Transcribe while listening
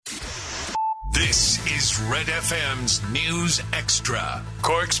This is Red FM's News Extra,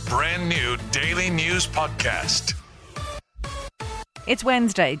 Cork's brand new daily news podcast. It's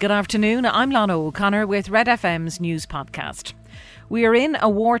Wednesday. Good afternoon. I'm Lana O'Connor with Red FM's News Podcast. We are in a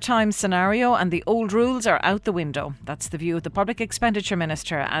wartime scenario and the old rules are out the window. That's the view of the Public Expenditure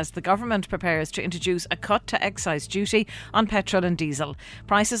Minister as the government prepares to introduce a cut to excise duty on petrol and diesel.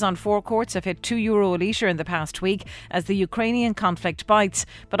 Prices on forecourts have hit €2 a litre in the past week as the Ukrainian conflict bites,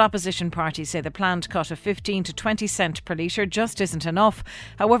 but opposition parties say the planned cut of 15 to 20 cent per litre just isn't enough.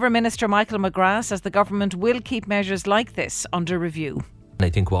 However, Minister Michael McGrath says the government will keep measures like this under review. I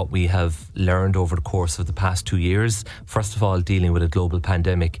think what we have learned over the course of the past 2 years, first of all, dealing with a global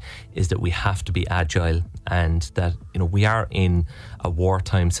pandemic, is that we have to be agile and that, we are in a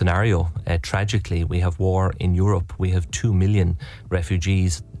wartime scenario. Tragically, we have war in Europe. We have 2 million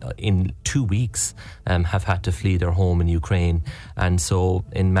refugees in 2 weeks have had to flee their home in Ukraine. And so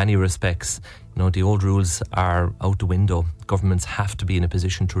in many respects, the old rules are out the window. Governments have to be in a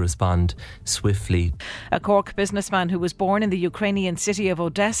position to respond swiftly. A Cork businessman who was born in the Ukrainian city of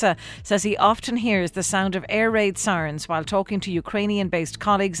Odessa says he often hears the sound of air raid sirens while talking to Ukrainian-based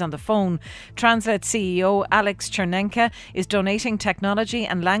colleagues on the phone. Translate CEO Alex Chernenka is donating technology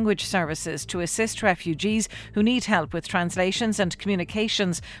and language services to assist refugees who need help with translations and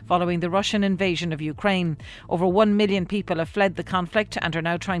communications following the Russian invasion of Ukraine. Over 1 million people have fled the conflict and are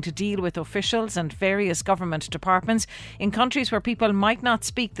now trying to deal with officials and various government departments in countries where people might not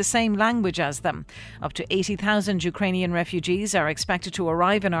speak the same language as them. Up to 80,000 Ukrainian refugees are expected to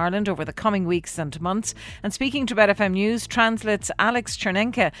arrive in Ireland over the coming weeks and months. And speaking to Red FM News, Translate's Alex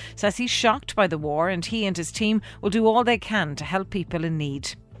Chernenka says he's shocked by the war and he and his team will do all they can to help people in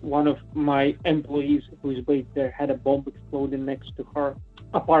need. One of my employees who is based there had a bomb exploding next to her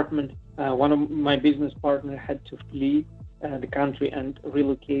apartment. One of my business partners had to flee the country and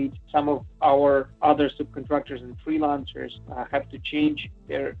relocate. Some of our other subcontractors and freelancers have to change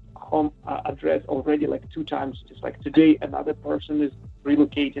their home address already 2 times. Just like today, another person is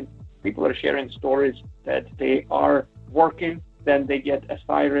relocating. People are sharing stories that they are working, then they get a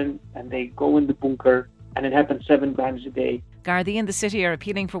siren and they go in the bunker, and it happens 7 times a day. Gardai and the city are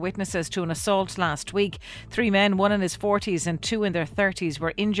appealing for witnesses to an assault last week. 3 men, one in his 40s and 2 in their 30s,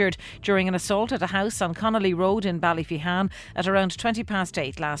 were injured during an assault at a house on Connolly Road in Ballyfihan at around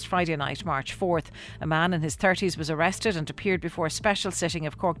 8:20 last Friday night, March 4th. A man in his 30s was arrested and appeared before a special sitting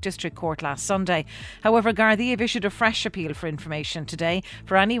of Cork District Court last Sunday. However, Gardai have issued a fresh appeal for information today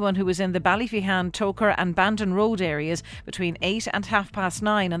for anyone who was in the Ballyfihan, Toker and Bandon Road areas between 8 and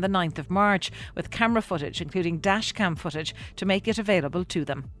 9:30 on the 9th of March, with camera footage, including dash cam footage, to make it available to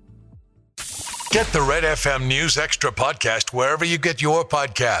them. Get the Red FM News Extra podcast wherever you get your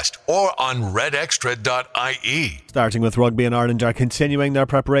podcast or on redextra.ie. Starting with rugby, in Ireland are continuing their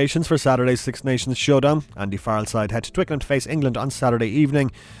preparations for Saturday's Six Nations showdown. Andy Farrell's side head to Twickenham to face England on Saturday evening.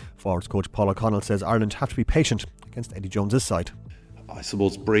 Forwards coach Paul O'Connell says Ireland have to be patient against Eddie Jones's side. I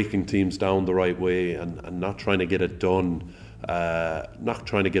suppose breaking teams down the right way and not trying to get it done,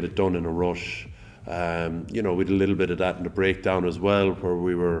 in a rush. We had a little bit of that in the breakdown as well,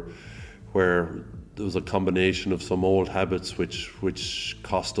 where there was a combination of some old habits which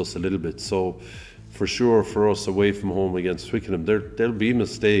cost us a little bit. So for sure, for us away from home against Twickenham, there'll be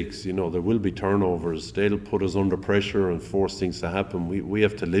mistakes. There will be turnovers. They'll put us under pressure and force things to happen. We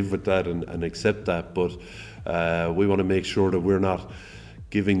have to live with that and accept that. But we want to make sure that we're not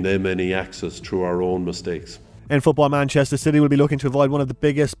giving them any access through our own mistakes. In football, Manchester City will be looking to avoid one of the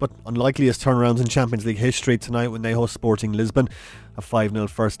biggest but unlikeliest turnarounds in Champions League history tonight when they host Sporting Lisbon. A 5-0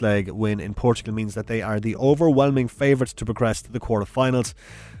 first leg win in Portugal means that they are the overwhelming favourites to progress to the quarter-finals.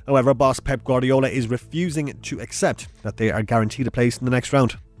 However, boss Pep Guardiola is refusing to accept that they are guaranteed a place in the next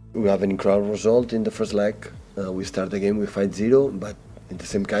round. We have an incredible result in the first leg. We start the game with 5-0, but in the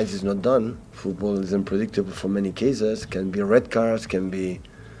same case it's not done. Football is unpredictable for many cases. Can be red cards, can be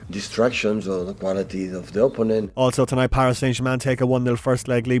distractions or the quality of the opponent. Also tonight, Paris Saint-Germain take a 1-0 first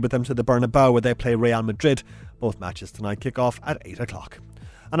leg lead with them to the Bernabeu, where they play Real Madrid. Both matches tonight kick off at 8 o'clock.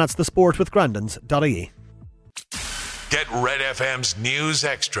 And that's the sport with Grandins.ie. Get Red FM's News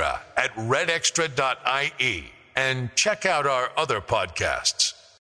Extra at redextra.ie and check out our other podcasts.